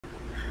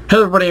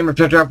Hello everybody, I'm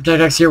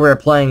Protect here. We're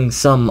playing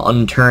some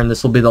Unturned.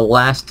 This will be the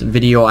last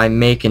video I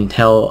make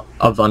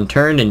of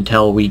Unturned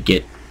until we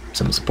get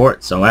some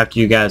support. So after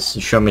you guys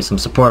show me some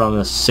support on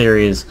this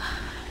series,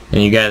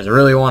 and you guys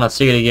really want to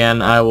see it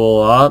again, I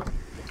will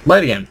play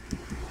it again.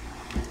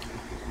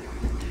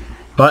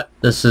 But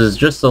this is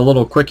just a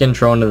little quick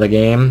intro into the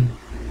game.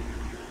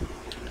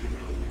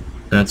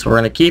 And that's what we're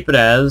going to keep it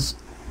as.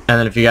 And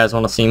then if you guys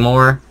want to see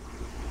more,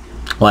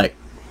 like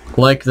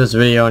this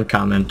video and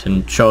comment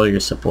and show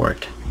your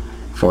support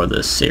for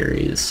this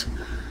series.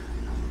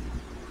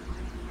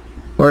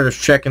 We're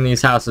just checking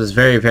these houses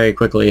very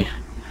quickly,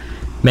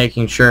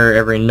 making sure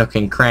every nook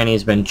and cranny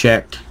has been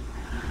checked.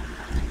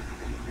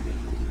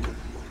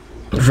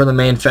 For the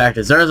main fact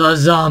is there's a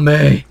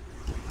zombie.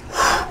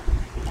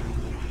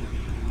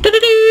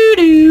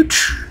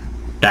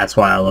 That's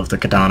why I love the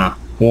katana.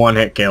 One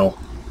hit kill.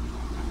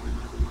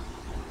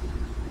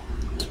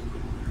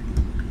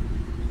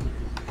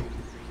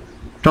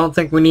 Don't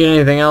think we need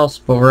anything else,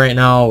 but right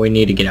now we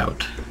need to get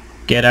out.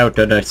 Get out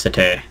of the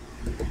city.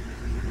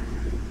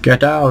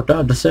 Get out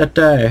of the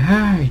city.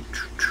 Hey,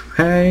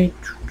 hey,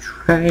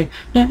 hey,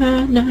 na,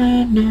 na,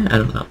 na. I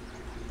don't know.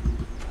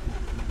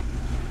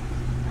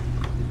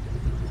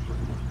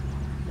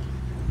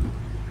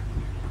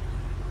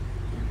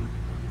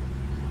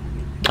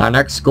 Our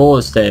next goal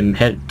is to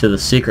head to the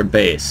secret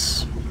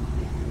base.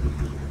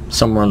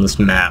 Somewhere on this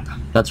map.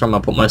 That's where I'm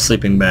gonna put my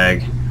sleeping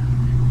bag.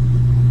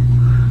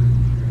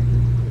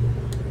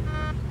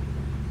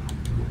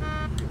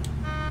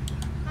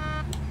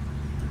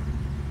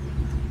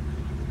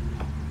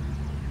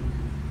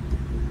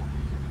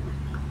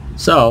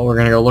 So, we're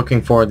going to go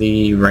looking for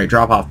the right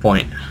drop-off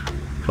point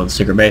for the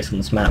secret base on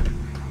this map.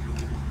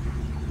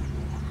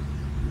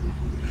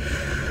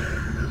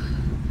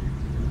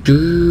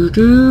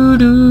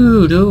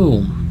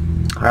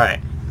 Alright.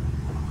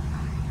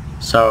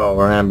 So,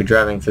 we're going to be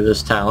driving through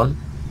this town.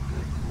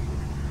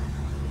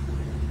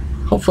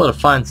 Hopefully to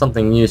find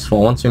something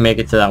useful once we make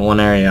it to that one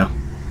area.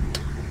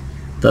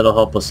 That'll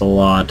help us a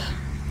lot.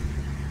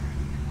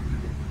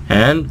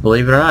 And,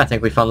 believe it or not, I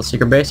think we found the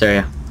secret base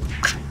area.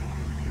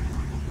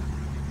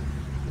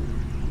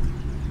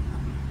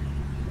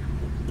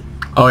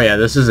 Oh yeah,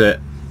 this is it.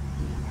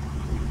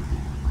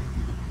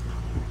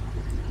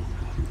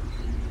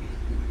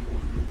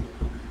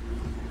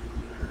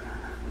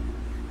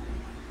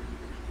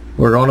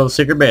 We're going to the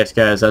secret base,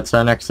 guys. That's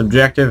our next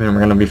objective, and we're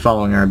going to be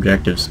following our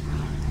objectives.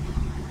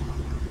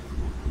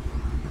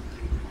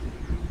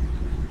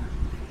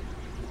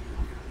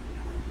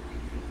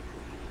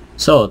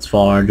 So, let's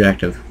follow our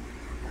objective.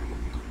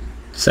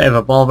 Save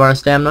up all of our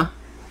stamina,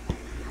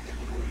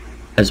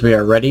 as we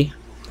are ready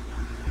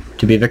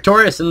to be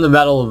victorious in the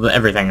battle of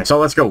everything. So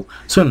let's go.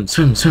 Swim,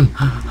 swim, swim.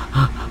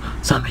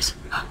 Zombies.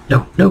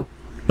 No, no.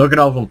 Look at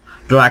all of them.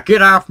 Do I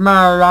get off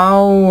my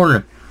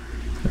lawn?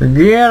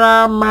 Get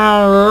off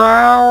my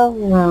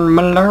lawn.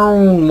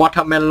 Melon,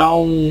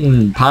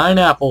 watermelon,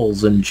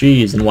 pineapples, and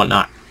cheese and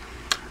whatnot.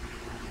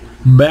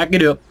 Back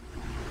it up.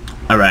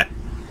 Alright.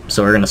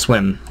 So we're gonna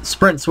swim.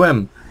 Sprint,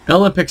 swim.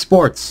 Olympic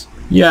sports.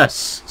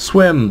 Yes.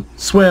 Swim,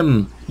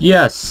 swim.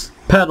 Yes.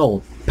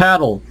 Pedal.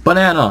 Paddle,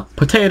 banana,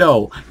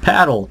 potato,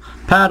 paddle,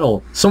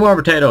 paddle, some more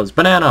potatoes,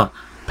 banana,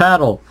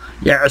 paddle,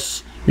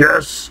 yes,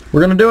 yes, we're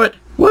gonna do it,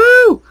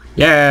 woo,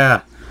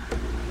 yeah.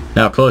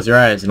 Now close your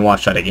eyes and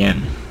watch that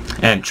again,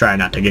 and try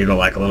not to giggle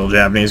like a little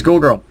Japanese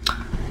schoolgirl.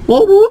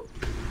 Whoop whoop.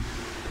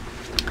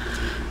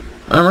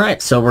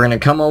 Alright, so we're gonna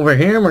come over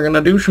here and we're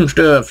gonna do some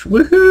stuff,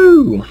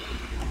 woohoo.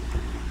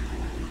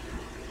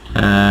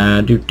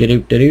 Doop da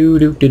doop da doo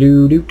doop da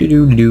doo doop da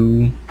doo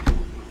doo.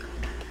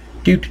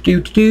 And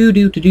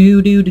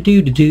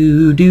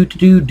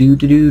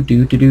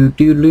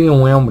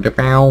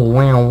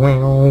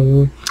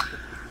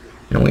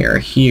we are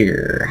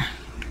here.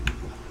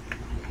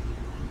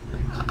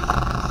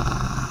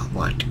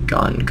 What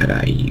gun could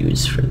I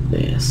use for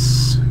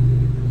this?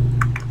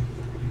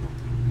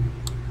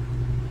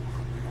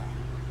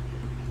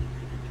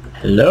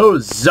 Hello,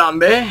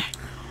 zombie.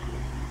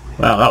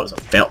 Wow, that was a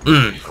fail.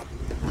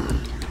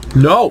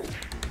 No.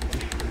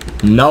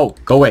 No,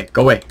 go away,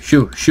 go away.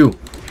 Shoo, shoo.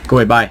 Go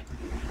away, bye.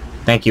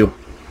 Thank you.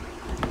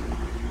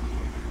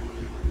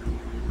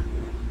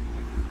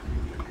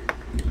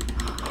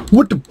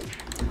 What the?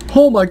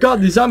 Oh my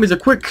god, these zombies are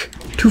quick.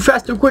 Too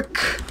fast, too quick.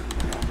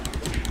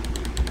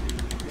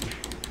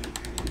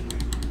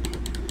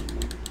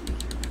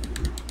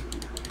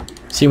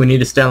 See, we need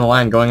to stay on the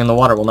line. Going in the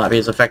water will not be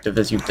as effective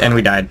as you... And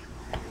we died.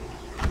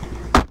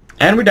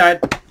 And we died.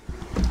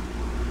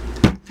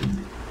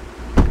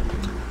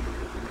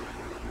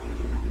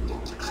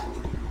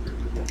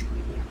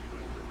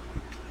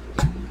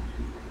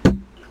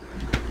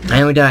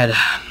 And we died.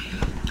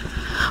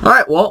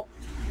 Alright, well,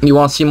 you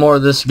want to see more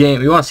of this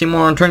game, you want to see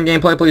more Unturned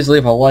gameplay, please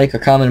leave a like, a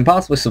comment, and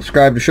possibly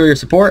subscribe to show your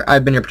support.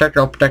 I've been your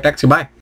protector, I'll protect X, goodbye.